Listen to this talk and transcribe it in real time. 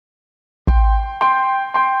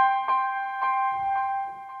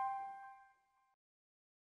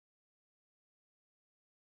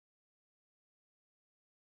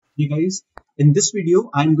Hey guys, in this video,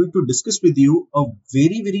 I'm going to discuss with you a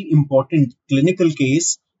very important clinical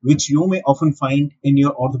case which you may often find in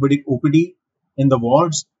your orthopedic OPD in the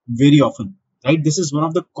wards very often, right? This is one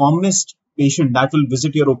of the commonest patient that will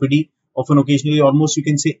visit your OPD often occasionally, almost you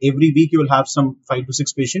can say every week you will have some 5 to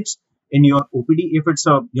 6 patients in your OPD if it's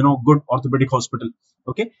a good orthopedic hospital.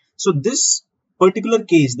 Okay, so this particular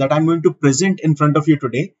case that I'm going to present in front of you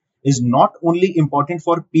today is not only important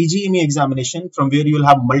for PGME examination from where you will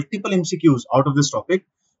have multiple MCQs out of this topic.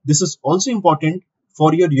 This is also important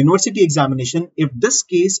for your university examination. If this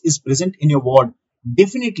case is present in your ward,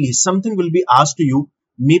 definitely something will be asked to you,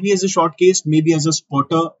 maybe as a short case, maybe as a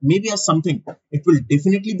spotter, maybe as something. It will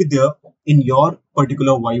definitely be there in your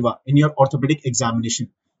particular viva, in your orthopedic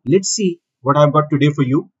examination. Let's see what I've got today for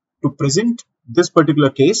you to present this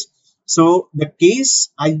particular case. So the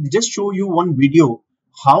case, I just show you one video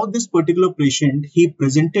how this particular patient, he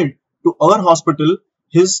presented to our hospital,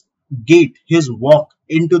 his gait, his walk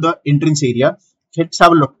into the entrance area. Let's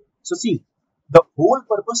have a look. So see, the whole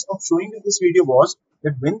purpose of showing you this video was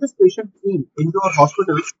that when this patient came into our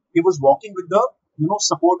hospital, he was walking with the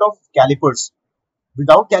support of calipers.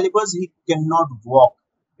 Without calipers, he cannot walk.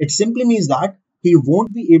 It simply means that he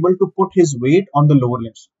won't be able to put his weight on the lower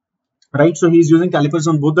limbs, right? So he's using calipers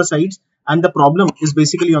on both the sides, and the problem is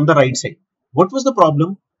basically on the right side. What was the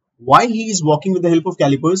problem? Why he is walking with the help of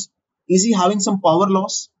calipers? Is he having some power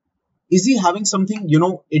loss? Is he having something,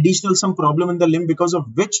 additional, some problem in the limb because of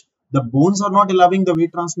which the bones are not allowing the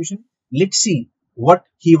weight transmission? Let's see what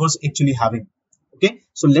he was actually having. Okay,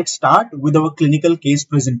 so let's start with our clinical case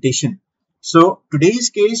presentation. So today's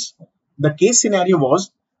case, the case scenario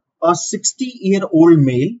was a 60-year-old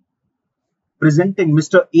male presenting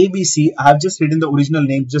Mr. ABC. I have just written the original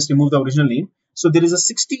name, just remove the original name. So there is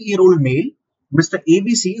a 60-year-old male, Mr.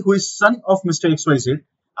 ABC, who is son of Mr. XYZ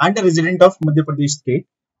and a resident of Madhya Pradesh state,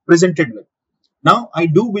 presented with. Now, I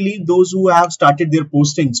do believe those who have started their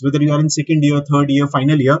postings, whether you are in second year, third year,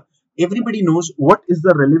 final year, everybody knows what is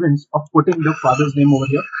the relevance of putting the father's name over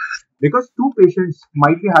here. Because two patients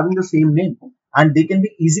might be having the same name and they can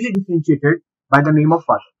be easily differentiated by the name of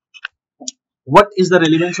father. What is the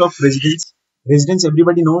relevance of residence? Residence,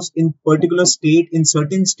 everybody knows, in particular state, in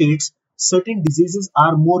certain states, certain diseases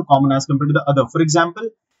are more common as compared to the other. For example,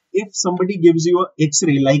 if somebody gives you an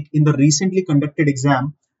X-ray, like in the recently conducted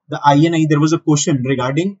exam, the INI, there was a question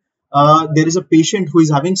regarding there is a patient who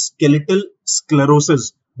is having skeletal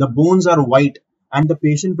sclerosis. The bones are white and the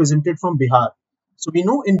patient presented from Bihar. So we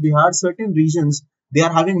know in Bihar, certain regions, they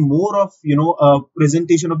are having more of,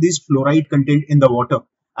 presentation of these fluoride content in the water.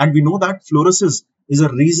 And we know that fluorosis is a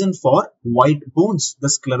reason for white bones, the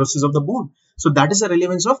sclerosis of the bone. So that is the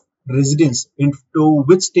relevance of residence, into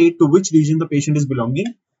which state, to which region the patient is belonging.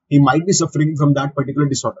 He might be suffering from that particular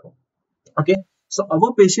disorder. Okay, so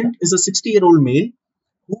our patient is a 60-year-old male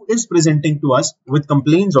who is presenting to us with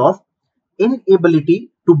complaints of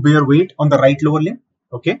inability to bear weight on the right lower limb,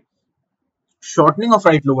 okay, shortening of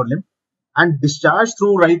right lower limb, and discharge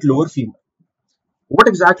through right lower femur. What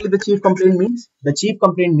exactly the chief complaint means? The chief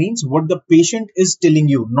complaint means what the patient is telling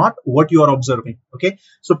you, not what you are observing. Okay,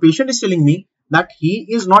 so patient is telling me that he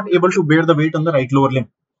is not able to bear the weight on the right lower limb.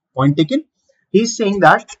 Point taken. He is saying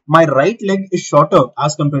that my right leg is shorter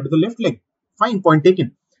as compared to the left leg. Fine, point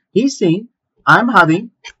taken. He is saying I am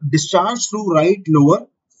having discharge through right lower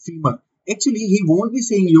femur. Actually, he won't be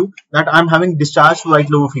saying you that I am having discharge through right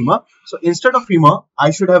lower femur. So instead of femur,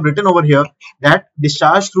 I should have written over here that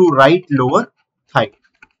discharge through right lower thigh.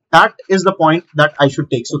 That is the point that I should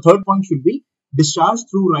take. So third point should be discharge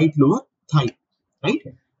through right lower thigh, right?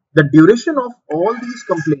 The duration of all these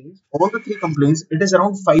complaints, all the three complaints, it is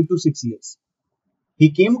around 5 to 6 years.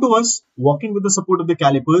 He came to us walking with the support of the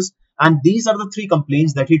calipers, and these are the three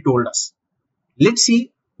complaints that he told us. Let's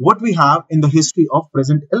see what we have in the history of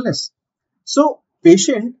present illness. So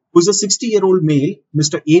patient who is a 60-year-old male,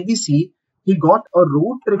 Mr. ABC, he got a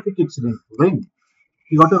road traffic accident. When?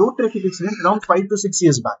 He got a road traffic accident around 5 to 6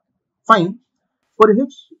 years back. Fine. For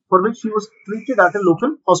which he was treated at a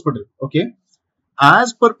local hospital. Okay.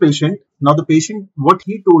 As per patient, now the patient, what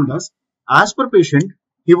he told us, as per patient,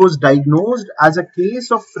 he was diagnosed as a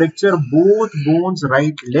case of fracture both bones,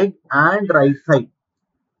 right leg and right thigh.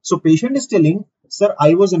 So patient is telling, sir,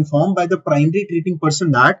 I was informed by the primary treating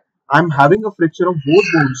person that I'm having a fracture of both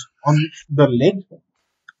bones on the leg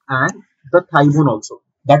and the thigh bone also.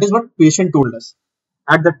 That is what patient told us.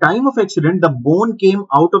 At the time of accident, the bone came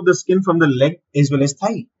out of the skin from the leg as well as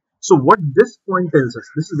thigh. So what this point tells us,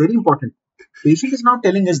 this is very important. Patient is now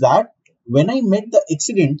telling us that when I met the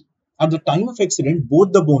accident, at the time of accident,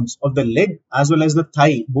 both the bones of the leg as well as the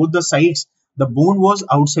thigh, both the sides, the bone was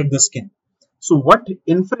outside the skin. So what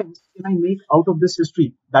inference can I make out of this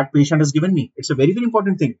history that patient has given me? It's a very, very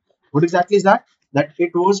important thing. What exactly is that? That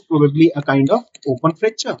it was probably a kind of open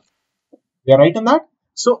fracture. We are right on that.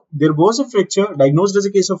 So there was a fracture diagnosed as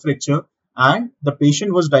a case of fracture, and the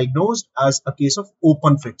patient was diagnosed as a case of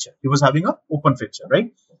open fracture. He was having a open fracture,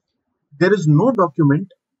 right? There is no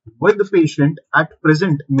document with the patient at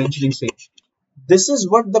present mentioning same. This is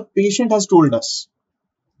what the patient has told us.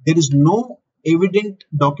 There is no evident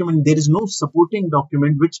document, there is no supporting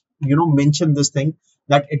document which mention this thing,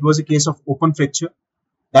 that it was a case of open fracture,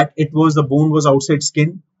 that it was the bone was outside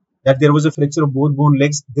skin, that there was a fracture of both bone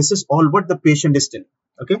legs. This is all what the patient is telling.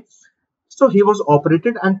 Okay, so he was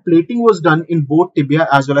operated and plating was done in both tibia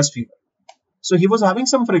as well as femur. So he was having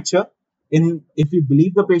some fracture in, if we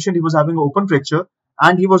believe the patient, he was having an open fracture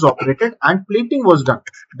and he was operated and plating was done.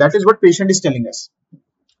 That is what patient is telling us.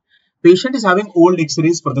 Patient is having old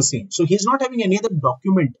x-rays for the same. So he's not having any other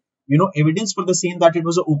document, evidence for the same, that it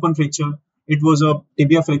was an open fracture, it was a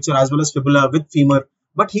tibia fracture as well as fibula with femur,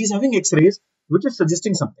 but he's having x-rays which is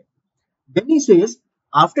suggesting something. Then he says,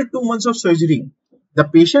 after 2 months of surgery, the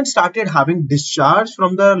patient started having discharge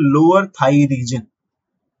from the lower thigh region.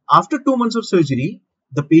 After 2 months of surgery,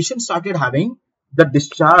 the patient started having the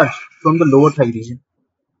discharge from the lower thigh region,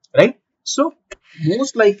 right? So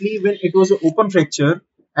most likely when it was an open fracture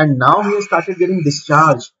and now he has started getting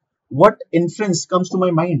discharge, what inference comes to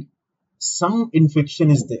my mind? Some infection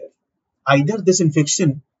is there. Either this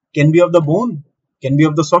infection can be of the bone, can be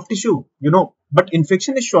of the soft tissue, but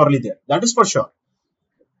infection is surely there. That is for sure.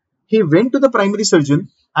 He went to the primary surgeon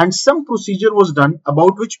and some procedure was done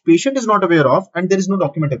about which patient is not aware of and there is no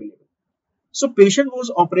document available. So patient was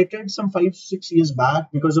operated some 5-6 years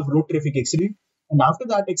back because of road traffic accident, and after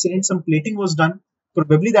that accident some plating was done.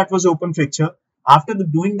 Probably that was open fracture. After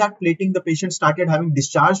doing that plating, the patient started having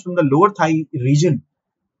discharge from the lower thigh region.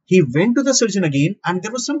 He went to the surgeon again and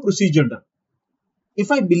there was some procedure done.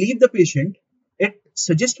 If I believe the patient, it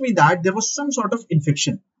suggests me that there was some sort of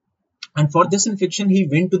infection, and for this infection he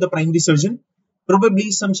went to the primary surgeon,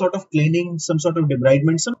 probably some sort of cleaning, some sort of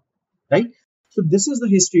debridement, right? So this is the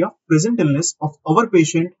history of present illness of our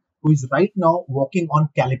patient who is right now walking on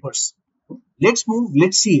calipers. Let's move,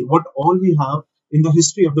 let's see what all we have in the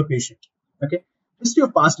history of the patient. Okay, history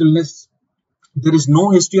of past illness. There is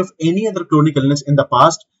no history of any other chronic illness in the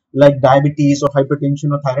past, like diabetes or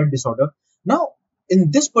hypertension or thyroid disorder. Now, in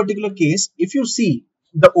this particular case, if you see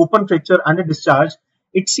the open fracture and a discharge,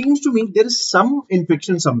 it seems to me there is some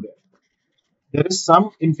infection somewhere. There is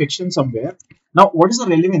some infection somewhere. Now, what is the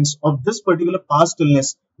relevance of this particular past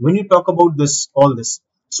illness when you talk about this, all this?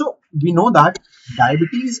 So, we know that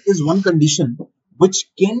diabetes is one condition which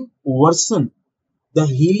can worsen the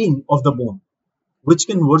healing of the bone, which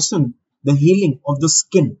can worsen the healing of the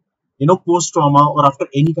skin, post-trauma or after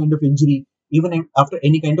any kind of injury, even after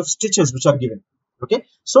any kind of stitches which are given. Okay,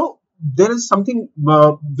 so there is something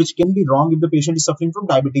which can be wrong if the patient is suffering from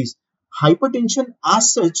diabetes. Hypertension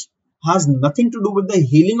as such has nothing to do with the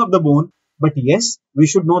healing of the bone, but yes, we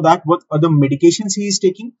should know that what are the medications he is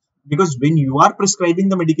taking, because when you are prescribing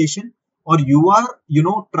the medication or you are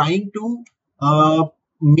trying to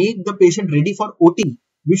make the patient ready for OT,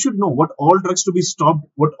 we should know what all drugs to be stopped,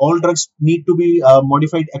 what all drugs need to be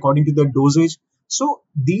modified according to the dosage. So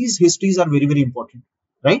these histories are very, very important,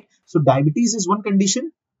 right? So diabetes is one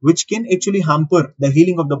condition which can actually hamper the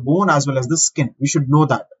healing of the bone as well as the skin. We should know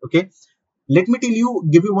that. Okay, let me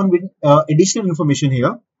give you one additional information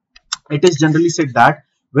here. It is generally said that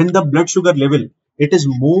when the blood sugar level, it is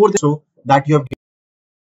more than so that you have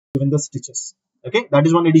given the stitches. Okay, that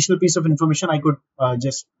is one additional piece of information I could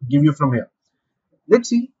just give you from here. Let's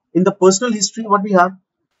see in the personal history what we have.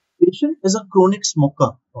 Patient is a chronic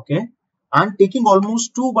smoker, okay, and taking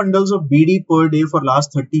almost 2 bundles of BD per day for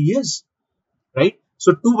last 30 years, right?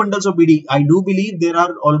 So 2 bundles of BD, I do believe there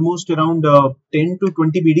are almost around 10 to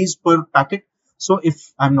 20 BDs per packet. So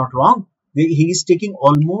if I'm not wrong, he is taking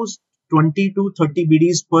almost 20 to 30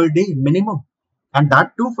 BDs per day minimum, and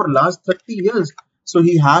that too for last 30 years. So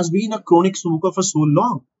he has been a chronic smoker for so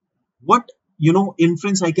long. What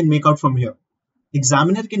inference I can make out from here?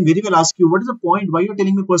 Examiner can very well ask you, what is the point? Why you're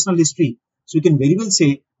telling me personal history? So you can very well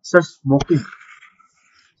say, sir, smoking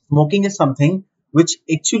is something which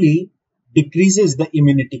actually decreases the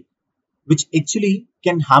immunity, which actually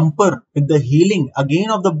can hamper with the healing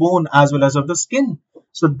again of the bone as well as of the skin.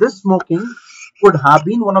 So this smoking could have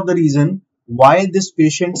been one of the reasons why this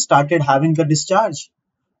patient started having the discharge.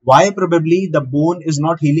 Why probably the bone is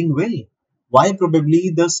not healing well. Why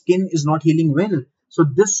probably the skin is not healing well. So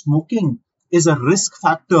this smoking is a risk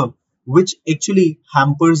factor which actually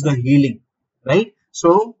hampers the healing, right?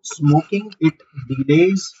 So smoking, it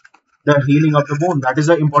delays the healing of the bone. That is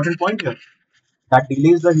the important point here. That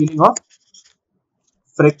delays the healing of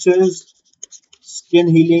fractures, skin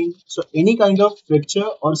healing. So any kind of fracture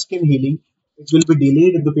or skin healing, it will be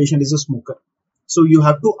delayed if the patient is a smoker. So you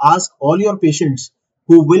have to ask all your patients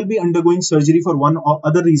who will be undergoing surgery for one or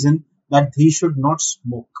other reason that he should not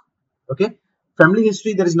smoke. Okay. Family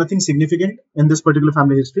history, there is nothing significant in this particular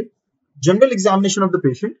family history. General examination of the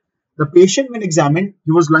patient. The patient, when examined,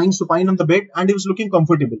 he was lying supine on the bed and he was looking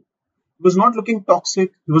comfortable. He was not looking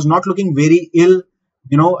toxic. He was not looking very ill.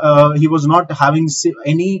 He was not having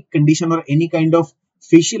any condition or any kind of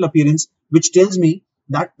facial appearance, which tells me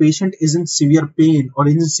that patient is in severe pain or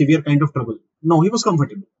in severe kind of trouble. No, he was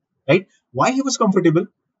comfortable, right? Why he was comfortable?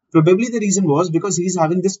 Probably the reason was because he is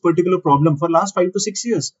having this particular problem for last 5 to 6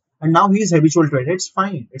 years, and now he is habitual to it. It's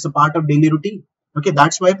fine. It's a part of daily routine. Okay,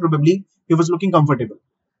 that's why probably he was looking comfortable.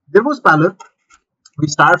 There was pallor. We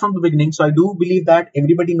start from the beginning. So I do believe that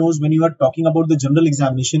everybody knows when you are talking about the general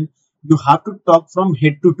examination, you have to talk from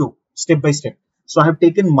head to toe, step by step. So I have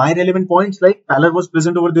taken my relevant points, like pallor was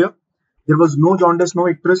present over there. There was no jaundice, no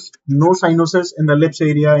icterus, no cyanosis in the lips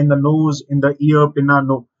area, in the nose, in the ear, pinna,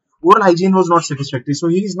 no. Oral hygiene was not satisfactory. So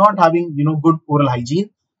he is not having, good oral hygiene.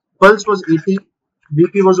 Pulse was 80,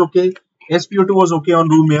 BP was okay, SpO2 was okay on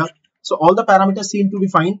room air. So all the parameters seem to be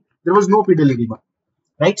fine. There was no pedal edema.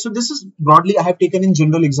 Right, so this is broadly I have taken in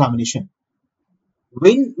general examination.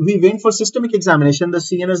 When we went for systemic examination, the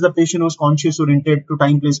CNS, the patient was conscious oriented to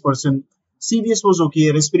time, place, person. CVS was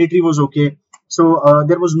okay, respiratory was okay. So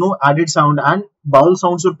there was no added sound and bowel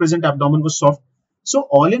sounds were present, abdomen was soft. So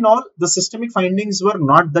all in all, the systemic findings were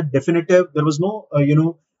not that definitive. There was no,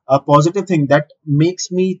 a positive thing that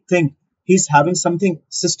makes me think he's having something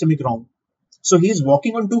systemic wrong. So he's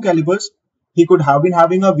walking on 2 calipers. He could have been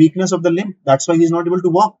having a weakness of the limb. That's why he's not able to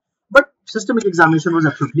walk. But systemic examination was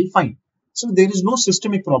absolutely fine. So there is no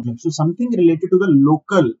systemic problem. So something related to the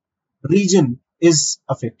local region is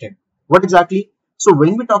affected. What exactly? So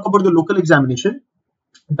when we talk about the local examination,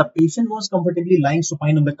 the patient was comfortably lying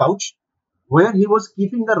supine on the couch where he was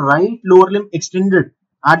keeping the right lower limb extended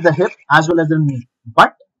at the hip as well as the knee.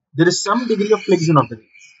 But there is some degree of flexion of the knee.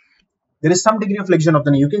 There is some degree of flexion of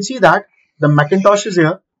the knee. You can see that the Macintosh is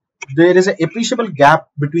here. There is an appreciable gap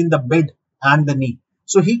between the bed and the knee.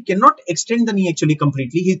 So he cannot extend the knee actually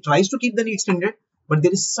completely. He tries to keep the knee extended, but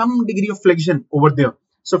there is some degree of flexion over there.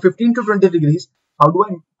 So 15 to 20 degrees. How do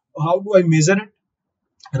I measure it?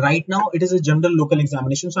 Right now, it is a general local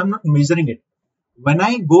examination, so I'm not measuring it. When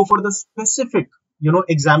I go for the specific,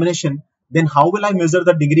 examination, then how will I measure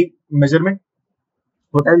the degree measurement?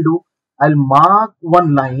 What I'll do, I'll mark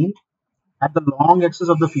one line at the long axis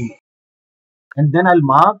of the femur. And then I'll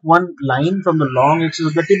mark one line from the long axis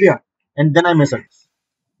of the tibia, and then I measure.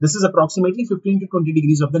 This is approximately 15 to 20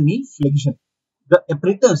 degrees of the knee flexion. The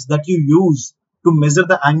apparatus that you use to measure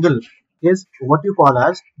the angle is what you call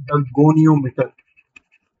as the goniometer.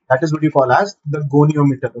 That is what you call as the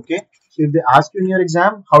goniometer. Okay. So if they ask you in your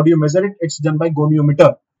exam, how do you measure it? It's done by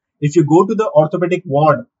goniometer. If you go to the orthopedic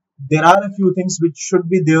ward, there are a few things which should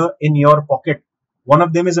be there in your pocket. One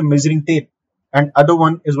of them is a measuring tape, and other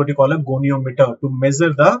one is what you call a goniometer to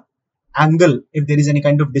measure the angle if there is any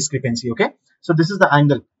kind of discrepancy. Okay, so this is the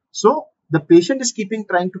angle. So the patient is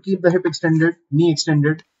trying to keep the hip extended, knee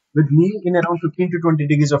extended, with knee in around 15 to 20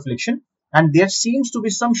 degrees of flexion, and there seems to be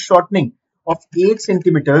some shortening of 8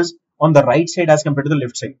 centimeters on the right side as compared to the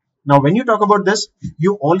left side. Now when you talk about this,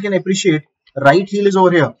 you all can appreciate right heel is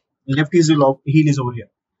over here, left heel is over here.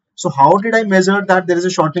 So how did I measure that there is a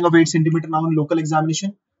shortening of 8 centimeter now in local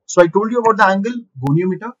examination? So I told you about the angle,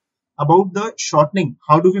 goniometer. About the shortening,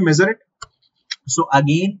 how do we measure it? So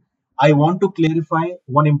again, I want to clarify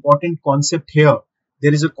one important concept here.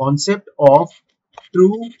 There is a concept of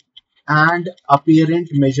true and apparent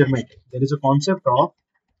measurement. There is a concept of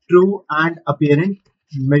true and apparent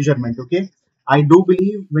measurement. Okay, I do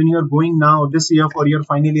believe when you are going now this year for your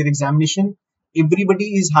final year examination,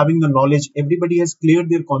 everybody is having the knowledge, everybody has cleared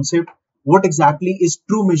their concept, what exactly is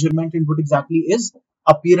true measurement and what exactly is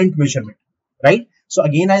apparent measurement, right? So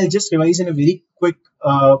again, I'll just revise in a very quick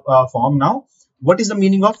form now. What is the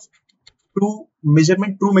meaning of true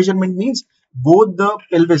measurement? True measurement means both the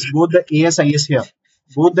pelvis, both the ASIS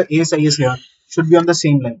here, should be on the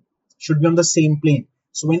same line, should be on the same plane.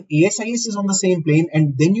 So when ASIS is on the same plane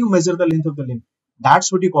and then you measure the length of the limb,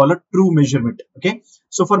 that's what you call a true measurement. Okay.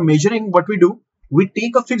 So for measuring, what we do, we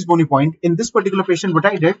take a fixed bony point. In this particular patient, what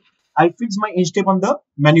I did, I fixed my inch tape on the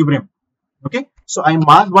manubrium. Okay. So I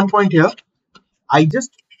marked one point here. I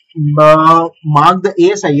just mark the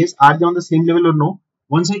ASIS. Are they on the same level or no?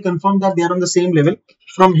 Once I confirm that they are on the same level,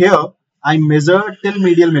 from here I measure till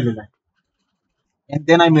medial midline. and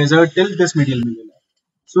then I measured till this medial malleoli.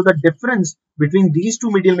 So the difference between these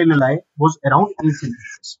two medial malleoli was around 8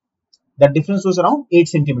 centimeters. That difference was around 8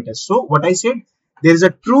 centimeters. So what I said, there is a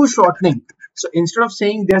true shortening. So instead of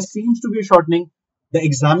saying there seems to be a shortening, the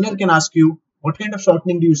examiner can ask you, what kind of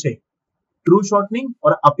shortening do you say? True shortening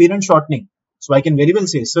or apparent shortening? So I can very well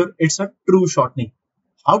say, sir, it's a true shortening.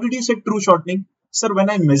 How did you say true shortening? Sir, when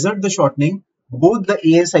I measured the shortening, both the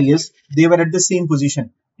ASIS, they were at the same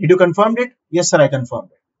position. Did you confirm it? Yes, sir, I confirmed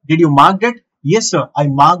it. Did you mark it? Yes, sir, I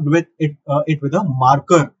marked with it with a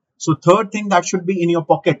marker. So third thing that should be in your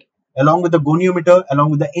pocket, along with the goniometer,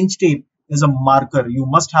 along with the inch tape, is a marker. You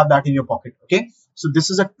must have that in your pocket. Okay. So this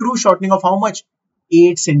is a true shortening of how much?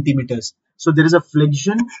 8 centimeters. So there is a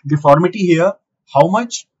flexion deformity here. How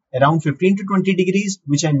much? Around 15 to 20 degrees,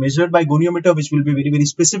 which I measured by goniometer, which will be very, very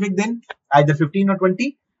specific then, either 15 or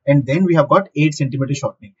 20. And then we have got 8 centimeter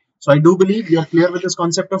shortening. So I do believe you are clear with this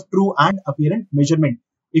concept of true and apparent measurement.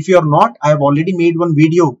 If you are not, I have already made one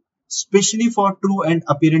video specially for true and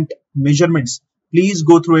apparent measurements. Please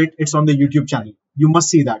go through it. It's on the YouTube channel. You must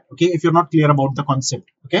see that. Okay. If you're not clear about the concept.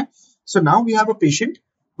 Okay. So now we have a patient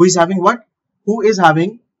who is having what? Who is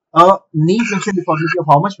having a knee flexion deformity of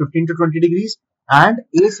how much? 15 to 20 degrees and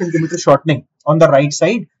 8 centimeter shortening on the right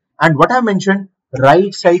side. And what I mentioned,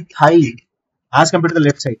 right side thigh as compared to the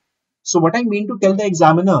left side. So what I mean to tell the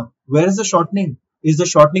examiner, where is the shortening? Is the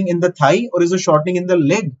shortening in the thigh or is the shortening in the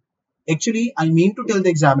leg? Actually, I mean to tell the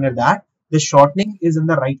examiner that the shortening is in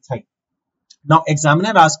the right thigh. Now,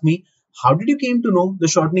 examiner asked me, how did you came to know the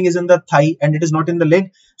shortening is in the thigh and it is not in the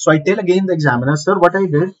leg? So I tell again the examiner, sir, what I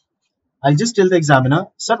did, I'll just tell the examiner,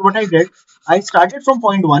 sir, what I did, I started from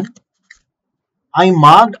point 1. I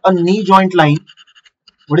marked a knee joint line.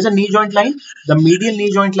 What is a knee joint line? The medial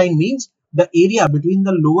knee joint line means the area between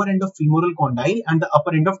the lower end of femoral condyle and the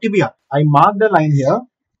upper end of tibia. I marked a line here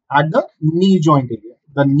at the knee joint area,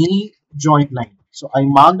 the knee joint line. So I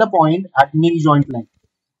marked a point at knee joint line.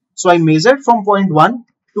 So I measured from point 1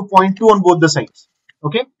 to point 2 on both the sides.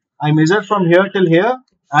 Okay. I measured from here till here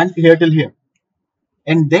and here till here.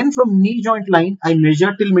 And then from knee joint line, I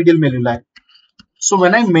measured till medial malleoli. So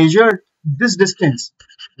when I measured this distance,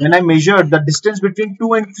 when I measured the distance between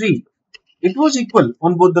 2 and 3, it was equal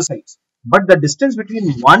on both the sides. But the distance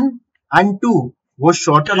between 1 and 2 was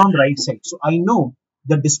shorter on right side. So I know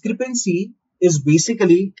the discrepancy is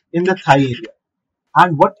basically in the thigh area.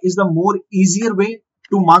 And what is the more easier way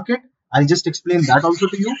to mark it? I'll just explain that also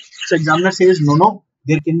to you. So examiner says, no,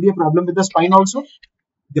 there can be a problem with the spine also.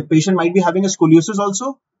 The patient might be having a scoliosis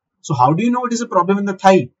also. So how do you know it is a problem in the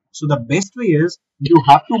thigh? So the best way is you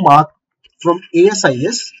have to mark from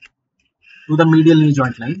ASIS to the medial knee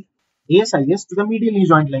joint line. ASIS to the medial knee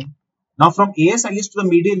joint line. Now from ASIS to the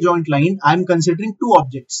medial joint line, I am considering two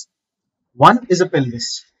objects. One is a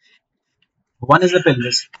pelvis. One is the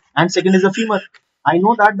pelvis and second is the femur. I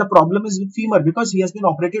know that the problem is with femur because he has been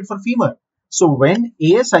operated for femur. So when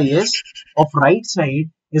ASIS of right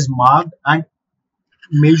side is marked and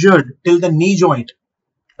measured till the knee joint,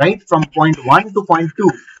 right, from point 1 to point 2,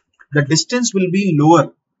 the distance will be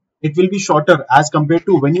lower. It will be shorter as compared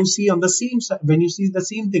to when you see on the same when you see the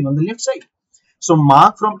same thing on the left side. So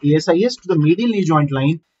mark from ASIS to the medial knee joint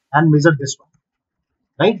line and measure this one,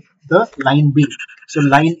 right? The line B. So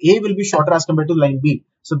line A will be shorter as compared to line B.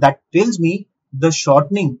 So that tells me the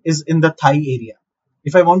shortening is in the thigh area.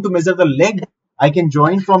 If I want to measure the leg, I can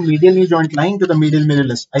join from medial knee joint line to the medial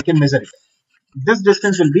malleolus. I can measure it. This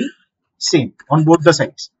distance will be same on both the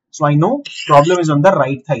sides. So I know problem is on the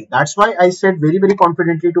right thigh. That's why I said very, very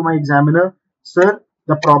confidently to my examiner, sir,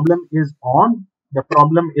 the problem is on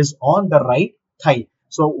the right thigh.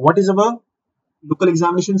 So what is our local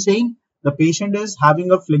examination saying? The patient is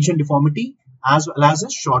having a flexion deformity as well as a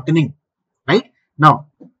shortening, right? Now,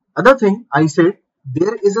 other thing I said,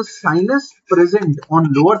 there is a sinus present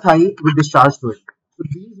on lower thigh with discharge to it. So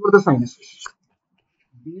these were the sinuses.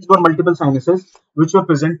 These were multiple sinuses which were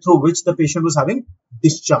present through which the patient was having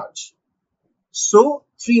discharge. So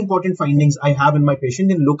three important findings I have in my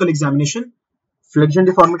patient in local examination. Flexion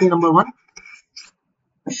deformity number 1,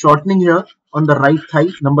 shortening here on the right thigh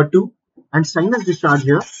number 2, and sinus discharge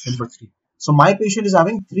here number 3. So my patient is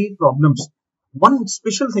having three problems. One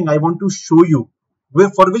special thing I want to show you,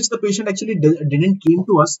 for which the patient actually didn't came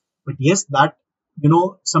to us, but yes, that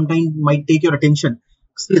sometime might take your attention.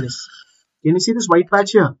 See this. Can you see this white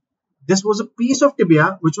patch here? This was a piece of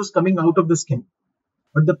tibia which was coming out of the skin.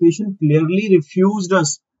 But the patient clearly refused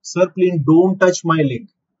us. Sir, please don't touch my leg.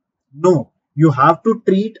 No, you have to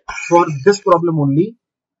treat for this problem only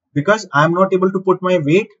because I am not able to put my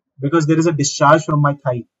weight because there is a discharge from my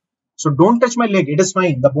thigh. So don't touch my leg. It is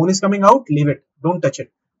fine. The bone is coming out. Leave it. Don't touch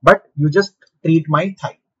it. But you just treat my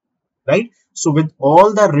thigh, right? So with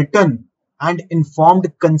all the written and informed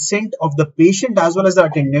consent of the patient as well as the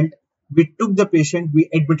attendant, we took the patient, we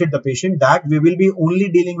admitted the patient that we will be only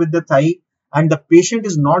dealing with the thigh, and the patient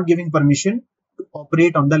is not giving permission to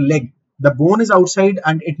operate on the leg. The bone is outside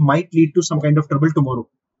and it might lead to some kind of trouble tomorrow.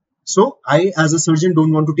 So I, as a surgeon,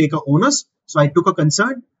 don't want to take a onus. So I took a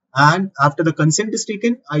consent, and after the consent is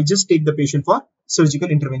taken, I just take the patient for surgical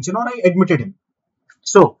intervention, or I admitted him.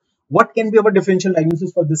 So what can be our differential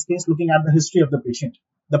diagnosis for this case, looking at the history of the patient,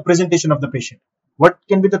 the presentation of the patient? What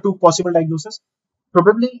can be the two possible diagnoses?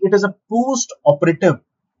 Probably it is a post-operative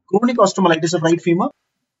chronic osteomyelitis of right femur.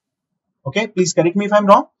 Okay, please correct me if I'm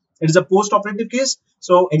wrong. It is a post-operative case.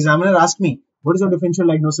 So examiner asked me, what is your differential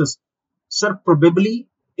diagnosis? Sir, probably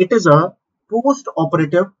it is a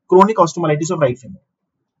post-operative chronic osteomyelitis of right femur.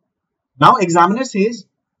 Now examiner says,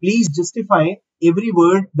 please justify every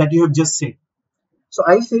word that you have just said. So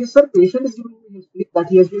I say, sir, patient is giving me history that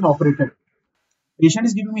he has been operated. Patient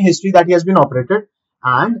is giving me history that he has been operated,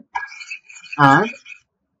 and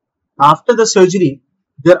after the surgery,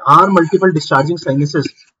 there are multiple discharging sinuses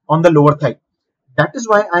on the lower thigh. That is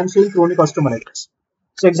why I am saying chronic osteomyelitis.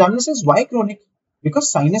 So examiner says, why chronic?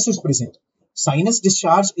 Because sinus is present. Sinus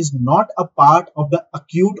discharge is not a part of the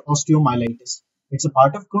acute osteomyelitis. It's a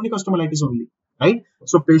part of chronic osteomyelitis only, right?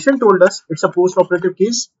 So patient told us it's a post-operative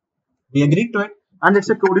case. We agreed to it, and it's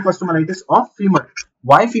a chronic osteomyelitis of femur.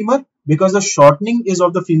 Why femur? Because the shortening is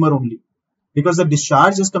of the femur only. Because the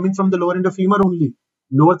discharge is coming from the lower end of femur only,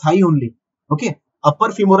 lower thigh only. Okay,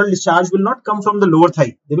 upper femoral discharge will not come from the lower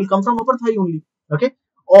thigh. They will come from upper thigh only. Okay,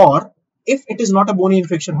 or if it is not a bony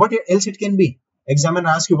infection, what else it can be? Examiner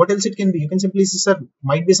asks you what else it can be. You can simply say, sir,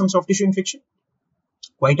 might be some soft tissue infection.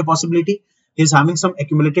 Quite a possibility. He is having some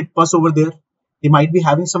accumulated pus over there. He might be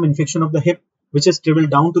having some infection of the hip, which has traveled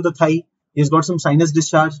down to the thigh. He's got some sinus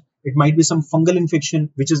discharge. It might be some fungal infection,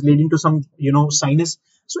 which is leading to some, sinus.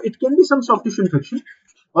 So it can be some soft tissue infection,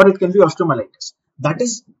 or it can be osteomyelitis. That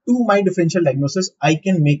is to my differential diagnosis I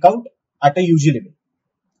can make out at a UG level.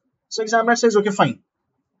 So examiner says, okay, fine.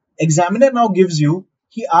 Examiner now gives you,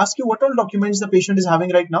 he asks you what all documents the patient is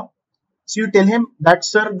having right now. So you tell him that,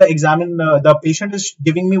 sir, the patient is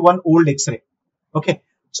giving me one old X-ray. Okay.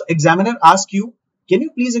 So examiner asks you, can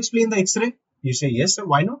you please explain the X-ray? You say, yes, sir.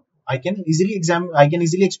 Why not? I can easily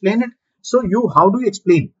explain it. So how do you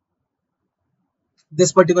explain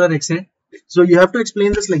this particular X-ray? So you have to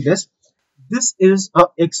explain this like this. This is a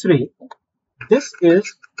X-ray. This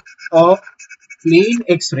is a plain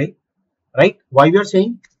X-ray, right? Why we are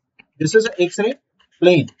saying this is an X-ray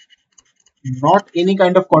plain? Not any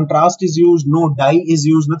kind of contrast is used, no dye is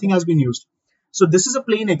used, nothing has been used. So this is a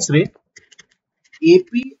plain X-ray,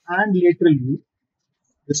 AP and lateral view.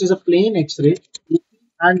 This is a plain X-ray, AP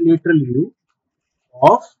and lateral view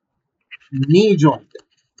of knee joint,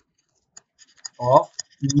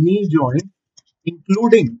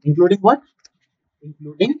 including what?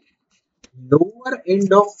 Including lower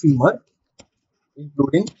end of femur,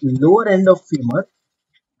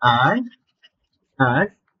 and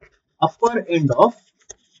upper end of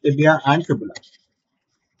tibia and fibula.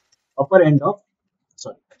 Upper end of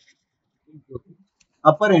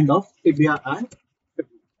tibia and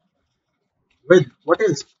fibula. With what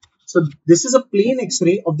else? So this is a plain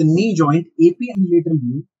X-ray of the knee joint, AP and lateral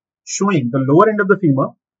view, showing the lower end of the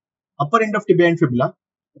femur, upper end of tibia and fibula,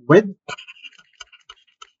 with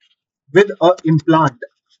a implant,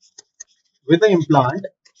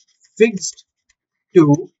 fixed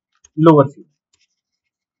to lower femur.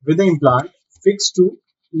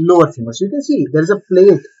 So you can see there is a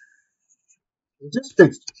plate just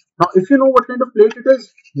fixed. Now, if you know what kind of plate it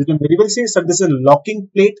is, you can very well say, sir, this is a locking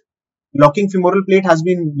plate. Locking femoral plate has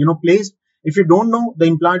been, placed. If you don't know the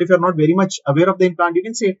implant, if you are not very much aware of the implant, you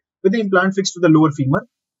can say with the implant fixed to the lower femur,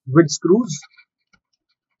 with screws,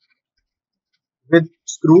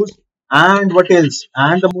 and what else?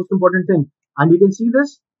 And the most important thing, and you can see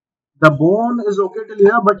this, the bone is okay till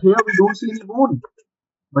here, but here we don't see any bone.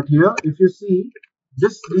 But here, if you see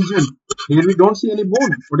this region, here we don't see any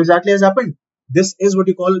bone. What exactly has happened? This is what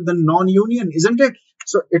you call the non-union, isn't it?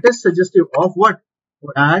 So it is suggestive of what?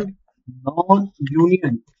 And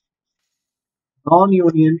non-union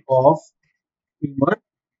of femur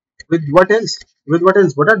with what else?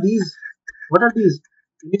 What are these?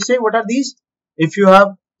 Can you say what are these? If you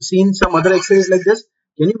have seen some other X-rays like this,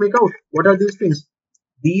 can you make out what are these things?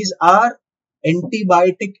 These are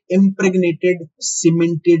antibiotic impregnated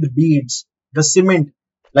cemented beads. The cement,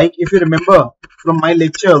 like if you remember from my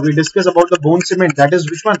lecture, we discussed about the bone cement. That is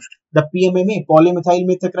which one? The PMMA, polymethyl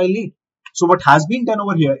methacrylate. So what has been done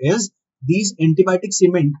over here is these antibiotic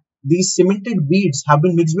cement, these cemented beads have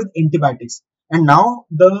been mixed with antibiotics. and now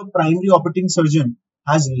the primary operating surgeon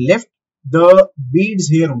has left the beads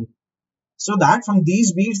here only, so that from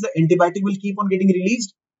these beads the antibiotic will keep on getting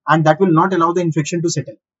released, and that will not allow the infection to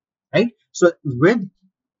settle, right? So with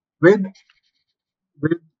with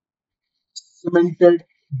cemented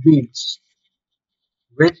beads,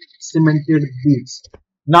 with cemented beads.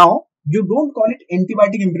 Now, you don't call it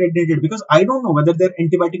antibiotic impregnated because I don't know whether they're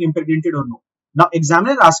antibiotic impregnated or no. Now,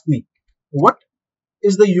 examiner asked me, what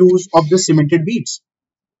is the use of the cemented beads?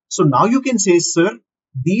 So now you can say, sir,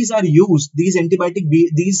 these are used, these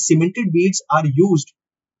cemented beads are used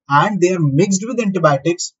and they are mixed with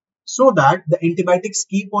antibiotics so that the antibiotics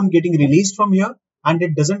keep on getting released from here and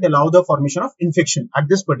it doesn't allow the formation of infection at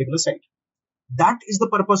this particular site. That is the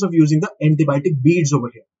purpose of using the antibiotic beads over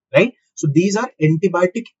here, right? So these are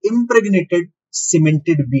antibiotic impregnated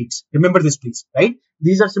cemented beads. Remember this, please, right?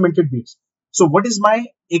 These are cemented beads. So what is my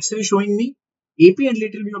X-ray showing me? AP and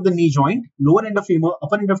lateral view of the knee joint, lower end of femur,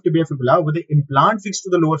 upper end of tibia fibula with the implant fixed to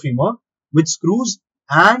the lower femur with screws,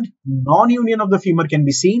 and non-union of the femur can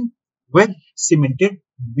be seen with cemented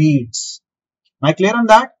beads. Am I clear on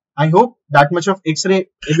that? I hope that much of X-ray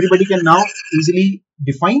everybody can now easily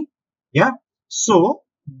define. Yeah. So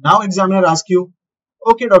now examiner asks you,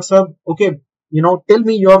 okay, doctor sir, okay, tell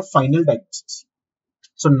me your final diagnosis.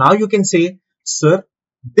 So now you can say, sir,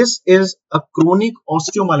 this is a chronic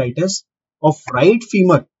osteomyelitis of right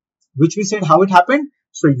femur, which we said how it happened.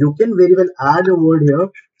 So you can very well add a word here.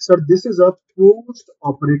 Sir, this is a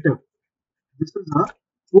post-operative. This is a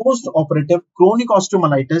post-operative chronic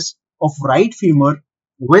osteomyelitis of right femur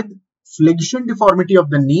with flexion deformity of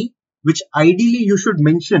the knee, which ideally you should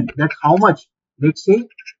mention that how much, let's say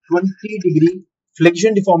 20-degree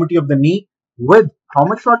flexion deformity of the knee with how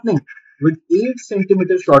much shortening? With 8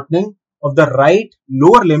 centimeter shortening of the right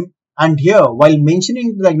lower limb. And here, while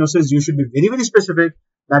mentioning the diagnosis, you should be very, very specific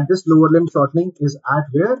that this lower limb shortening is at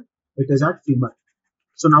where? It is at femur.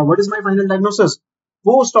 So now what is my final diagnosis?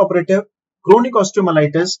 Post-operative chronic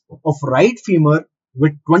osteomyelitis of right femur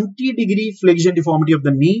with 20-degree flexion deformity of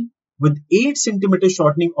the knee with 8 centimeter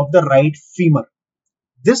shortening of the right femur.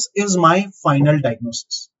 This is my final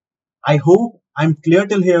diagnosis. I hope I'm clear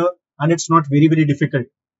till here and it's not very, very difficult.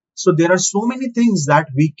 So there are so many things that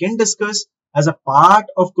we can discuss as a part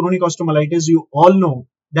of chronic osteomyelitis. You all know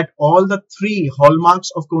that all the 3 hallmarks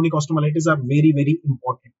of chronic osteomyelitis are very, very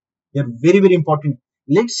important. They're very, very important.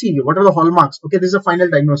 Let's see what are the hallmarks. Okay, this is a final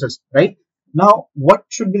diagnosis, right? Now, what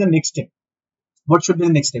should be the next step? What should be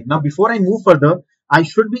the next step? Now, before I move further, I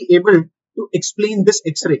should be able to explain this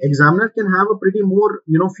X-ray. Examiner can have a pretty more,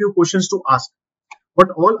 few questions to ask. But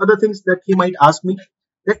all other things that he might ask me,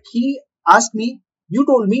 you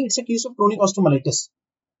told me it's a case of chronic osteomyelitis.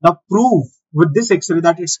 Now, prove with this X-ray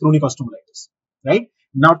that it's chronic osteomyelitis, right?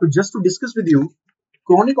 Now, to discuss with you,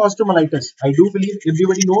 chronic osteomyelitis, I do believe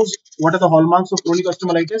everybody knows what are the hallmarks of chronic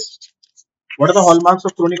osteomyelitis. What are the hallmarks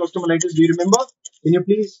of chronic osteomyelitis? Do you remember? Can you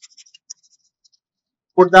please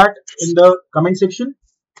put that in the comment section?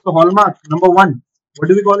 So, hallmark number 1, what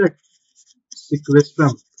do we call it?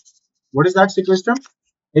 Sequestrum. What is that sequestrum?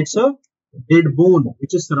 It's a dead bone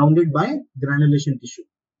which is surrounded by granulation tissue.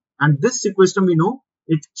 And this sequestrum, we know,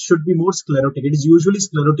 it should be more sclerotic. It is usually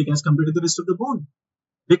sclerotic as compared to the rest of the bone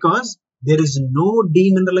because there is no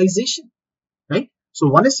demineralization, right? So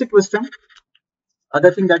one is sequestrum.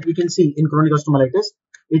 Other thing that we can see in chronic osteomyelitis,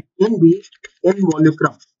 it can be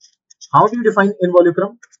involucrum. How do you define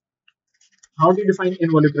involucrum?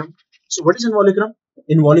 So what is involucrum?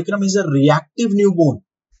 Involucrum is a reactive new bone.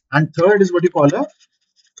 And third is what you call a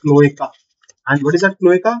cloaca. And what is that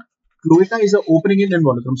cloaca? Cloaca is an opening in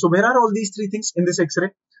involucrum. So where are all these 3 things in this X-ray?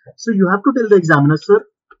 So you have to tell the examiner, sir,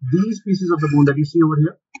 these pieces of the bone that you see over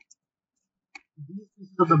here, these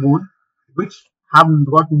pieces of the bone which have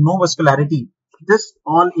got no vascularity, this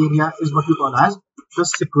all area is what you call as the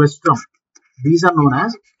sequestrum. These are known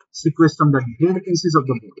as sequestrum, the dead pieces of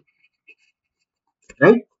the bone,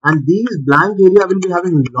 right? And these blank area will be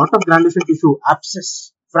having a lot of granulation tissue,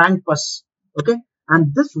 abscess, frank pus, okay?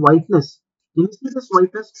 And this whiteness, can you see this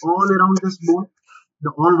whiteness all around this bone? The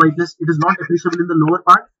all whiteness, it is not appreciable in the lower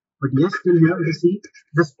part, but yes, still here you see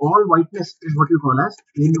this all whiteness is what you call as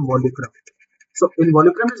involucrum. So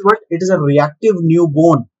involucrum is what? It is a reactive new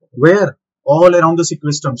bone where all around the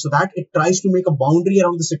sequestrum, so that it tries to make a boundary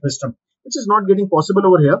around the sequestrum, which is not getting possible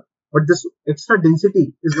over here, but this extra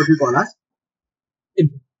density is what we call as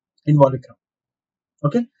involucrum.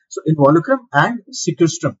 Okay, so involucrum and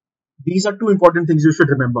sequestrum, these are 2 important things you should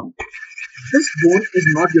remember. This bone is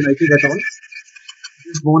not united at all.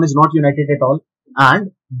 This bone is not united at all,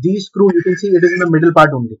 and the screw, you can see it is in the middle part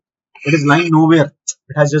only. It is lying nowhere.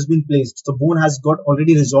 It has just been placed. The bone has got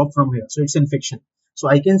already resolved from here. So it's infection. So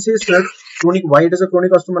I can say, sir, chronic. Why it is a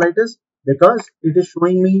chronic osteomyelitis? Because it is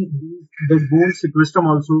showing me the bone sequestrum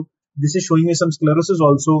also. This is showing me some sclerosis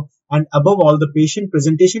also. And above all, the patient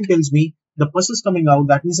presentation tells me the pus is coming out.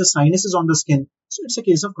 That means the sinus is on the skin. So it's a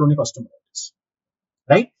case of chronic osteomyelitis.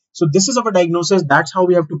 Right? So this is our diagnosis. That's how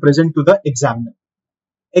we have to present to the examiner.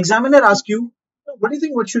 Examiner asks you, what do you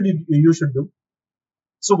think? What should you should do?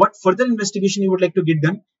 So what further investigation you would like to get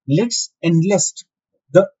done? Let's enlist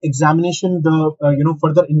the examination, the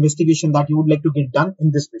further investigation that you would like to get done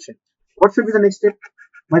in this patient. What should be the next step?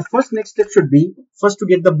 My next step should be first to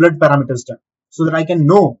get the blood parameters done so that I can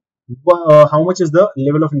know how much is the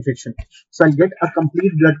level of infection. So I'll get a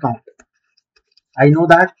complete blood count. I know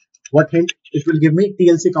that what hint it will give me,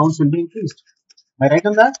 TLC counts will be increased. Am I right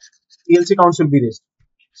on that? TLC counts will be raised.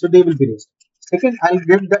 So they will be raised. Second, I'll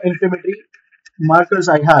get the inflammatory markers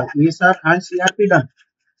I have, ESR and CRP done.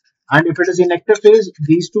 And if it is in active phase,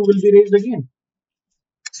 these two will be raised again.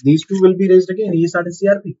 These two will be raised again, ESR and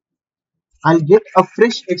CRP. I'll get a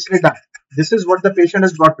fresh X-ray done. This is what the patient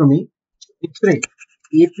has brought to me. X-ray,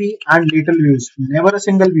 AP and lateral views. Never a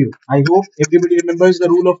single view. I hope everybody remembers the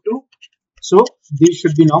rule of 2. So these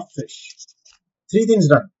should be now fresh. 3 things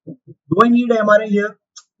done. Do I need MRI here?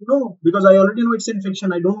 No, because I already know it's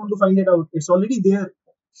infection. I don't want to find it out. It's already there.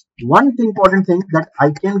 One important thing that I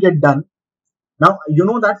can get done. Now, you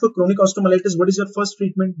know that for chronic osteomyelitis, what is your first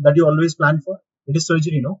treatment that you always plan for? It is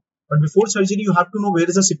surgery, no? But before surgery, you have to know where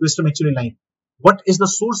is the sequestrum actually lying. What is the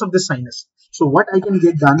source of this sinus? So what I can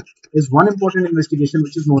get done is one important investigation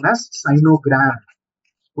which is known as sinogram.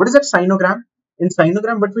 What is that sinogram? In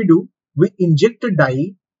sinogram, what we do, we inject a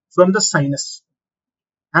dye from the sinus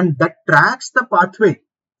and that tracks the pathway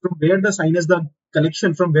from where the sinus, the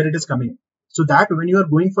collection from where it is coming. So that when you are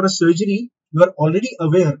going for a surgery, you are already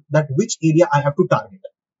aware that which area I have to target,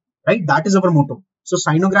 right? That is our motto. So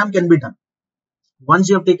sinogram can be done. Once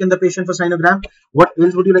you have taken the patient for sinogram, what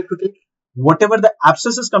else would you like to take? Whatever the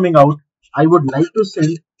abscess is coming out, I would like to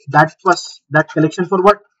send that pus, that collection for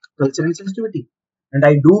what? Culture and sensitivity. And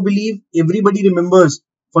I do believe everybody remembers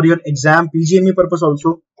for your exam, PGME purpose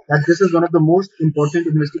also, that this is one of the most important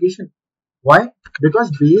investigation. Why?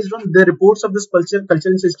 Because based on the reports of this culture and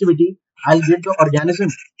sensitivity, I'll get the organism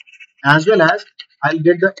as well as I'll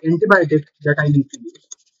get the antibiotic that I need to use.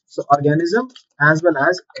 So organism as well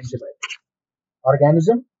as antibiotic.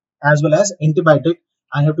 Organism as well as antibiotic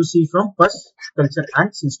I have to see from pus, culture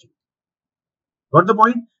and sensitivity. Got the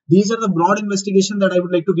point? These are the broad investigation that I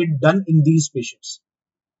would like to get done in these patients.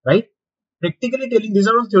 Right? Practically telling, these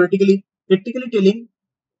are all theoretically. Practically telling,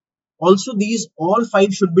 also these all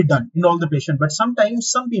 5 should be done in all the patient. But sometimes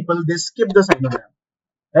some people, they skip the sinogram.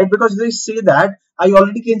 Right? Because they say that I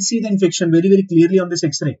already can see the infection very, very clearly on this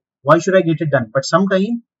X-ray. Why should I get it done? But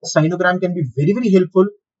sometimes sinogram can be very, very helpful.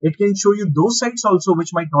 It can show you those sites also which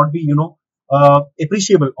might not be,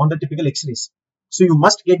 appreciable on the typical X-rays. So you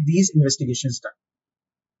must get these investigations done.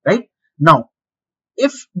 Right? Now,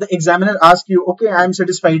 if the examiner asks you, okay, I am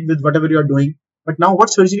satisfied with whatever you are doing, but now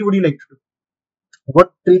what surgery would you like to do?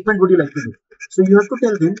 What treatment would you like to do? So you have to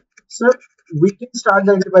tell them, sir, we can start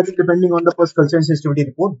the antibiotic depending on the pus culture and sensitivity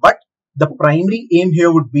report, but the primary aim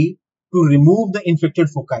here would be to remove the infected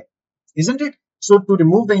foci, isn't it? So to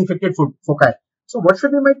remove the infected foci. So what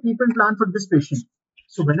should be my treatment plan for this patient?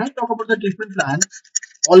 So when I talk about the treatment plan,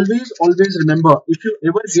 always remember, if you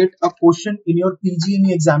ever get a question in your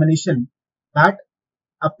PGME examination that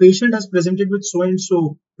a patient has presented with so and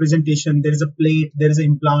so presentation, there is a plate, there is an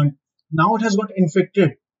implant, now it has got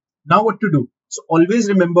infected. Now what to do? So always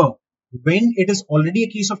remember, when it is already a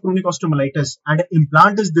case of chronic osteomyelitis and an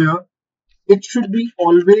implant is there, it should be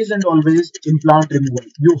always and always implant removal.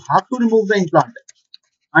 You have to remove the implant.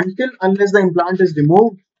 Unless the implant is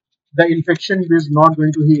removed, the infection is not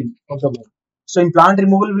going to heal of the bone. So implant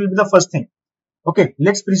removal will be the first thing. Okay,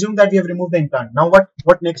 let's presume that we have removed the implant. Now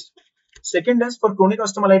what next? Second is for chronic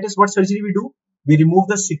osteomyelitis, what surgery we do? We remove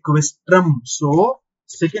the sequestrum. So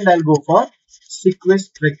second I'll go for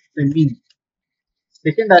sequestrectomy.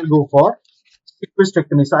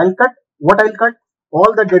 So I'll cut, what I'll cut?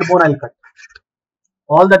 All the dead bone I'll cut.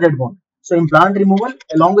 All the dead bone. So implant removal,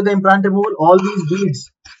 along with the implant removal, all these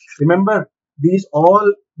beads. Remember, these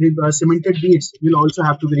all cemented beads will also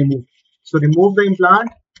have to be removed. So remove the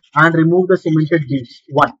implant and remove the cemented beads.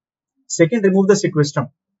 1. Second, remove the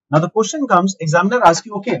sequestrum. Now the question comes, examiner asks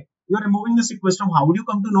you, okay, you are removing the sequestrum. How would you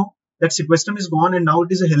come to know that sequestrum is gone and now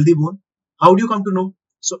it is a healthy bone? How do you come to know?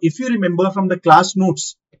 So if you remember from the class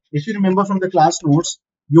notes,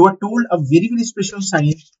 you are told a very, very special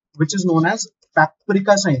sign which is known as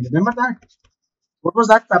paprika sign. Remember that? What was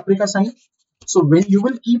that paprika sign? So when you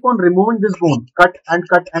will keep on removing this bone, cut and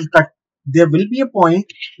cut and cut, there will be a point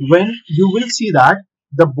when you will see that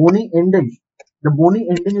the bony ending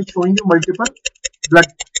is showing you multiple blood,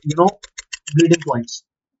 bleeding points,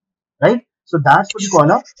 right? So that's what you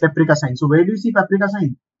call a paprika sign. So where do you see paprika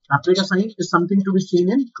sign? Paprika sign is something to be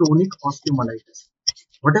seen in chronic osteomyelitis.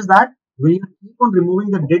 What is that? When you keep on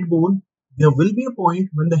removing the dead bone, there will be a point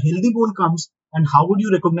when the healthy bone comes. And how would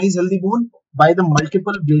you recognize healthy bone? By the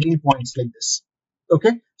multiple bleeding points like this.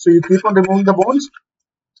 Okay, so you keep on removing the bones.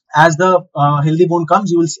 As the healthy bone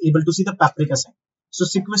comes, you will be able to see the paprika sign. So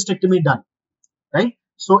sequestectomy done, right?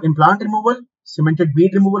 So implant removal, cemented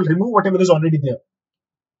bead removal, remove whatever is already there.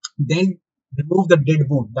 Then remove the dead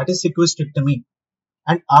bone. That is sequestectomy.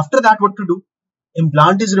 And after that, what to do?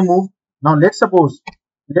 Implant is removed. Now let's suppose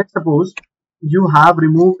you have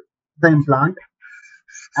removed the implant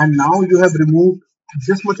and now you have removed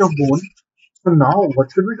this much of bone. So now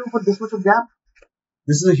what should we do for this much of gap?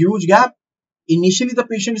 This is a huge gap. Initially the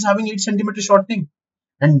patient is having 8 centimeter shortening,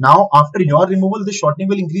 and now after your removal the shortening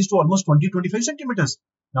will increase to almost 20-25 centimeters.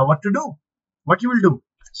 Now what to do? What you will do?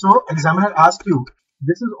 So examiner asks you,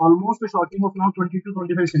 this is almost a shortening of now 20 to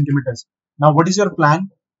 25 centimeters. Now what is your plan?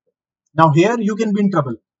 Now here you can be in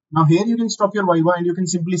trouble. Now here you can stop your viva and you can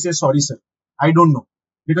simply say, sorry sir, I don't know,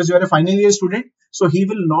 because you are a final year student. So he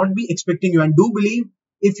will not be expecting you. And do believe,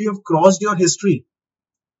 if you have crossed your history,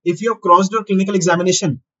 if you have crossed your clinical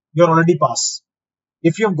examination, you're already passed.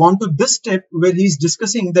 If you have gone to this step where he is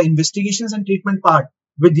discussing the investigations and treatment part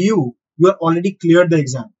with you, you are already cleared the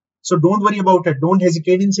exam. So don't worry about it. Don't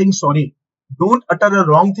hesitate in saying sorry. Don't utter a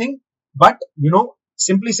wrong thing, but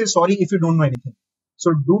simply say sorry if you don't know anything.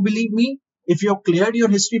 So do believe me, if you have cleared your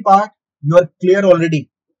history part, you are clear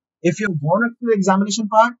already. If you have gone up to the examination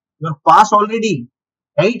part, you are passed already.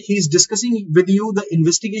 Right? He is discussing with you the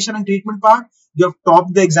investigation and treatment part. You have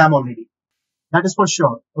topped the exam already. That is for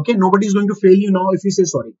sure. Okay, nobody is going to fail you now if you say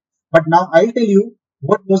sorry. But now I'll tell you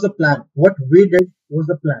what was the plan. What we did was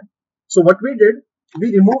the plan. So what we did,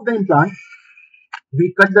 we removed the implant,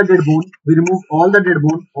 we cut the dead bone, we removed all the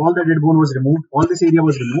dead bone, was removed, all this area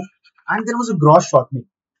was removed, and there was a gross shortening.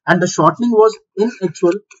 And the shortening was, in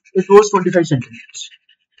actual, it was 25 centimeters.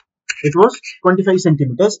 It was 25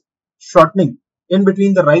 centimeters shortening in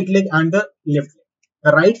between the right leg and the left leg.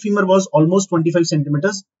 The right femur was almost 25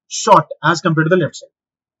 centimeters short as compared to the left side.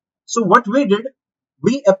 So what we did,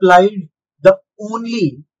 we applied the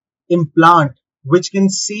only implant which can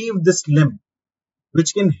save this limb,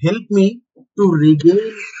 which can help me to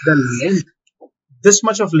regain the length, this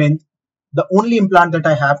much of length, the only implant that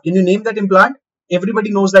I have. Can you name that implant?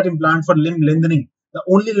 Everybody knows that implant for limb lengthening. The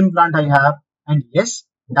only implant I have, and yes,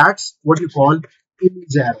 that's what you call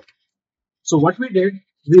eGurukul. So what we did,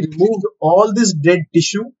 we removed all this dead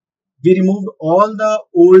tissue. We removed all the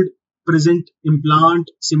old present implant,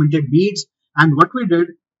 cemented beads. And what we did,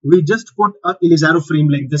 we just put a Elizaro frame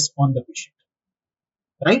like this on the patient.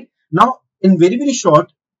 Right? Now, in very, very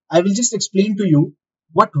short, I will just explain to you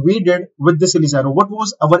what we did with this Elizaro. What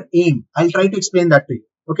was our aim? I'll try to explain that to you.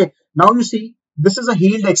 Okay. Now you see, this is a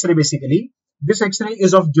healed X-ray basically. This X-ray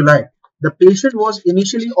is of July. The patient was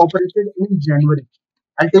initially operated in January.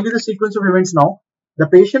 I'll tell you the sequence of events now. The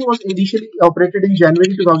patient was initially operated in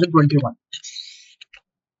January 2021.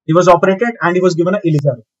 He was operated and he was given an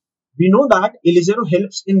Elizaro. We know that Elizaro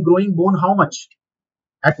helps in growing bone how much?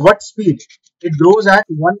 At what speed? It grows at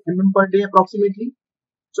 1 mm per day approximately.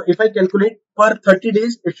 So if I calculate per 30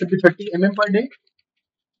 days, it should be 30 mm per day,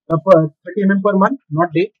 per 30 mm per month,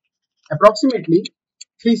 not day, approximately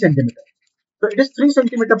 3 centimeter. So it is 3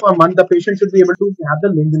 centimeter per month. The patient should be able to have the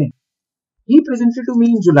lengthening. He presented to me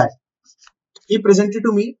in July. He presented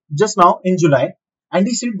to me just now in July, and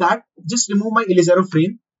he said that just remove my Elizaro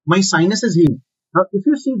frame. My sinus is healed. Now, if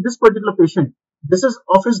you see this particular patient, this is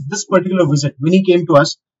of this particular visit when he came to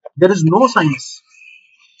us. There is no sinus.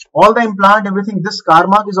 All the implant, everything, this scar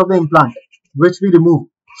mark is of the implant which we removed.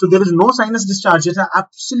 So there is no sinus discharge. It's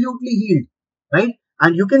absolutely healed, right?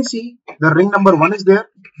 And you can see the ring number 1 is there.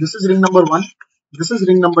 This is ring number 1. This is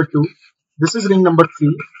ring number 2. This is ring number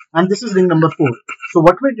 3. And this is ring number 4. So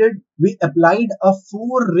what we did, we applied a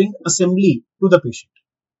 4-ring assembly to the patient.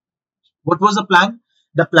 What was the plan?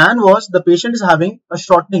 The plan was the patient is having a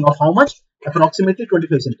shortening of how much? Approximately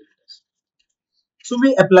 25 centimeters. So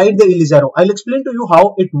we applied the Elizaro. I'll explain to you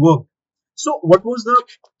how it worked. So what was the,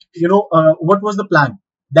 what was the plan?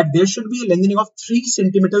 That there should be a lengthening of 3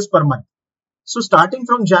 centimeters per month. So starting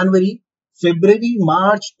from January, February,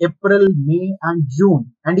 March, April, May and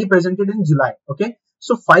June, and he presented in July. Okay.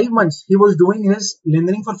 So 5 months, he was doing his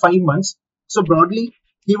lengthening for 5 months. So broadly,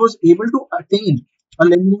 he was able to attain a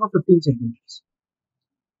lengthening of 15 centimeters.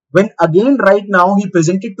 When again right now he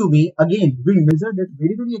presented to me, again we measured it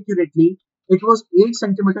very, very accurately. It was 8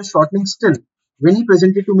 centimeters shortening still when he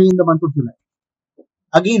presented to me in the month of July.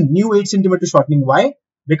 Again, new 8 centimeter shortening. Why?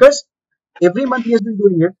 Because every month he has been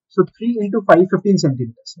doing it. So 3 into 5, 15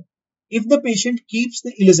 centimeters. If the patient keeps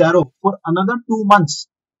the Ilizaro for another 2 months,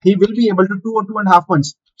 he will be able to 2 or 2.5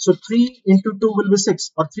 months. So 3 into 2 will be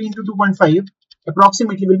 6, or 3 into 2.5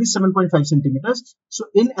 approximately will be 7.5 centimeters. So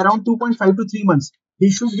in around 2.5 to 3 months,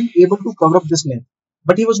 he should be able to cover up this length.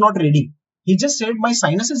 But he was not ready. He just said, my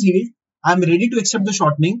sinus is healed. I am ready to accept the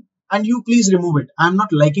shortening and you please remove it. I am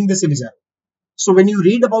not liking this Ilizaro. So when you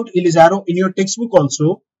read about Ilizaro in your textbook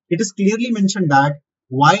also, it is clearly mentioned that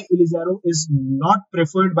why Ilizaro is not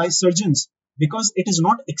preferred by surgeons, because it is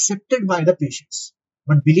not accepted by the patients.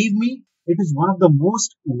 But believe me, it is one of the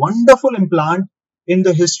most wonderful implant in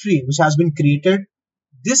the history which has been created.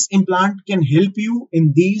 This implant can help you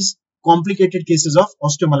in these complicated cases of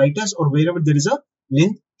osteomyelitis or wherever there is a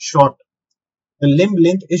length short. The limb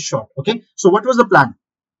length is short. Okay. So what was the plan?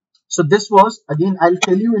 So this was, again, I'll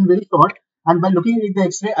tell you in very short, and by looking at the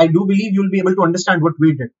X-ray, I do believe you'll be able to understand what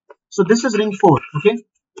we did. So this is ring 4, okay?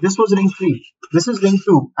 This was ring 3. This is ring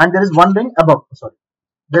 2, and there is one ring above. Sorry,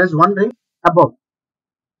 there is one ring above.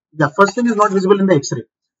 The first thing is not visible in the X-ray.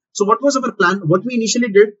 So what was our plan? What we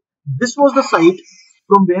initially did, this was the site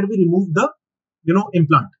from where we removed the,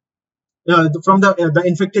 implant, from the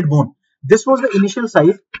infected bone. This was the initial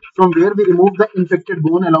site from where we removed the infected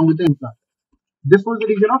bone along with the implant. This was the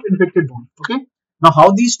region of infected bone. Okay. Now,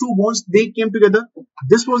 how these two bones they came together?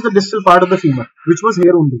 This was the distal part of the femur, which was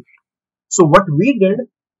here only. So what we did,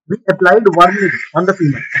 we applied one ring on the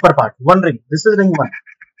femur upper part. One ring. This is ring 1.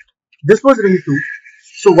 This was ring 2.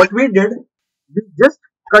 So what we did, we just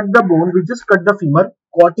cut the bone. We just cut the femur.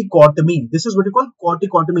 Corticotomy. This is what you call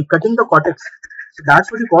corticotomy. Cutting the cortex. So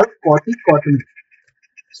that's what you call corticotomy.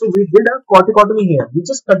 So we did a corticotomy here. We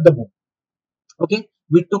just cut the bone. Okay.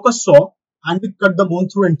 We took a saw and we cut the bone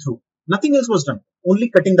through and through. Nothing else was done. Only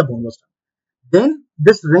cutting the bone was done. Then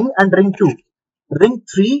this ring and ring 2. Ring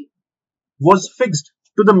 3 was fixed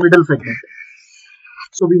to the middle fragment.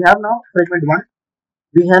 So we have now fragment 1.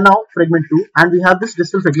 We have now fragment 2. And we have this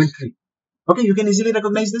distal fragment 3. Okay, you can easily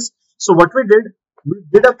recognize this. So what we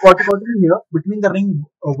did a corticotomy here between the ring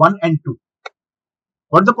 1 and 2.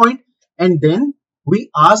 Got the point? And then we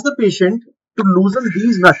asked the patient to loosen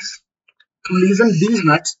these nuts.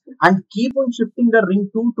 And keep on shifting the ring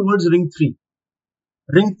 2 towards ring 3.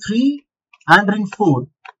 Ring 3 and ring 4.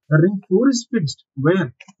 The ring 4 is fixed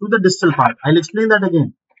where? To the distal part. I'll explain that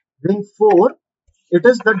again. Ring 4, it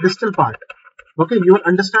is the distal part. Okay, you will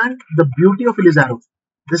understand the beauty of Ilizaro.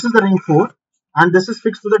 This is the ring 4 and this is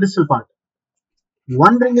fixed to the distal part.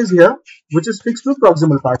 One ring is here which is fixed to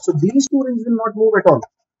proximal part. So these two rings will not move at all.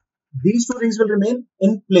 These two rings will remain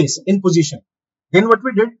in place, in position. Then what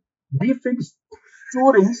we did, we fixed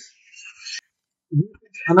two rings. We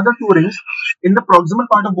fixed another two rings in the proximal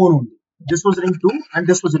part of bone only. This was ring 2 and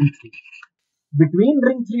this was ring 3. Between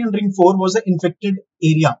ring 3 and ring 4 was the infected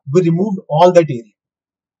area. We removed all that area.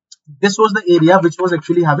 This was the area which was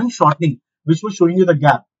actually having shortening, which was showing you the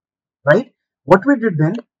gap, right? What we did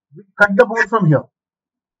then, we cut the bone from here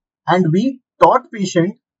and we taught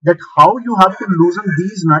patient that how you have to loosen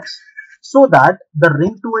these nuts so that the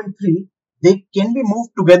ring 2 and 3, they can be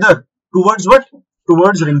moved together towards what?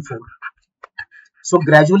 Towards ring 4. So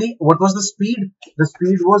gradually, what was the speed? The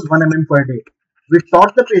speed was 1 mm per day. We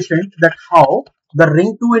taught the patient that how the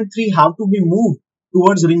ring 2 and 3 have to be moved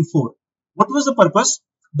towards ring 4. What was the purpose?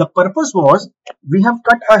 The purpose was we have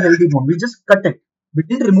cut a healthy bone. We just cut it. We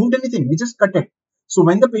didn't remove anything. We just cut it. So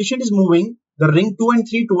when the patient is moving the ring 2 and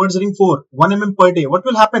 3 towards ring 4, 1 mm per day, what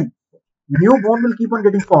will happen? New bone will keep on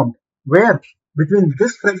getting formed. Where? Between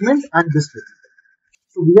this fragment and this fragment.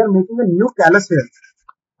 So we are making a new callus here.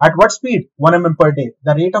 At what speed? 1 mm per day.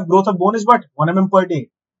 The rate of growth of bone is what? 1 mm per day.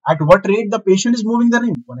 At what rate the patient is moving the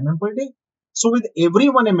ring? 1 mm per day. So with every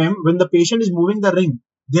 1 mm, when the patient is moving the ring,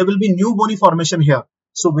 there will be new bony formation here.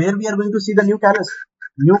 So where we are going to see the new callus?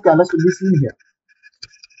 New callus will be seen here.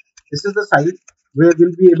 This is the site where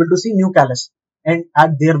we'll be able to see new callus. And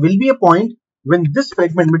there will be a point when this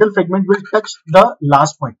fragment, middle fragment, will touch the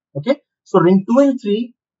last point. Okay. So ring 2 and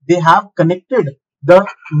 3, they have connected the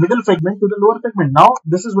middle fragment to the lower fragment. Now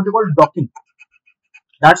this is what you call docking.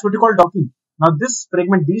 That's what you call docking. Now this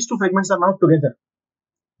fragment, these two fragments are now together.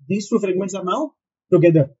 These two fragments are now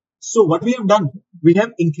together. So what we have done, we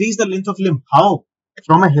have increased the length of limb. How?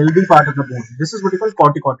 From a healthy part of the bone. This is what you call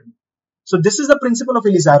corticotomy. So this is the principle of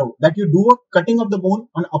Ilizaro, that you do a cutting of the bone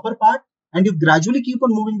on upper part and you gradually keep on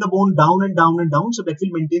moving the bone down and down and down, so that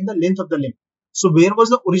will maintain the length of the limb. So where was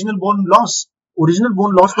the original bone loss? original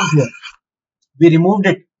bone loss was here. We removed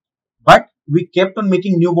it, but we kept on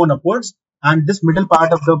making new bone upwards, and this middle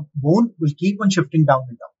part of the bone will keep on shifting down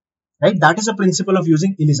and down. Right? That is a principle of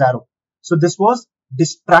using Ilizarro. So this was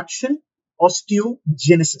distraction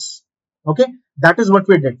osteogenesis. Okay, that is what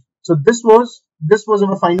we did. So this was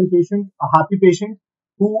our final patient, a happy patient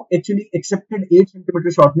who actually accepted 8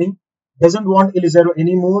 centimeter shortening, doesn't want Ilizarro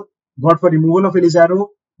anymore, got for removal of Ilizarro,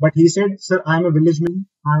 but he said, sir, I am a villageman,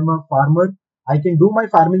 I am a farmer, I can do my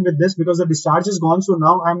farming with this because the discharge is gone, so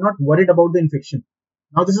now I am not worried about the infection.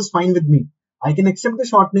 Now this is fine with me. I can accept the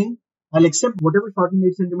shortening. I'll accept whatever shortening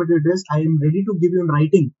 8 centimeter it is. I am ready to give you in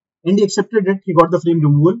writing. And he accepted it. He got the frame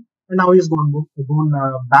removal, and now he's gone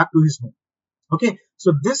back to his home. Okay,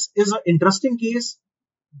 so this is an interesting case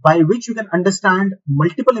by which you can understand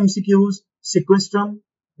multiple MCQs, sequestrum,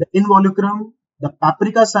 the involucrum, the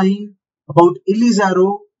paprika sign, about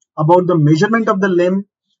Ilizarro, about the measurement of the limb,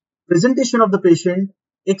 presentation of the patient,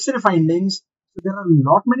 X-ray findings. So there are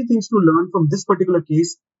not many things to learn from this particular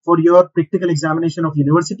case for your practical examination of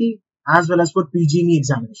university as well as for PG&E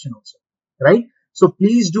examination also, right? So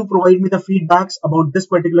please do provide me the feedbacks about this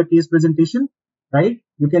particular case presentation, right?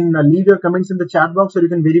 You can leave your comments in the chat box, or you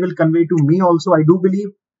can very well convey to me also. I do believe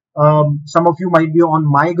some of you might be on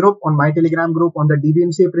my group, on my Telegram group, on the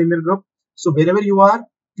DBMCI Premier group. So wherever you are,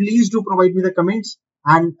 please do provide me the comments,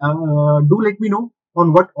 and do let me know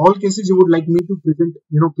on what all cases you would like me to present,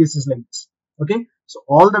 cases like this. Okay, so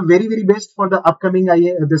all the very best for the upcoming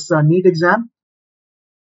NEET exam.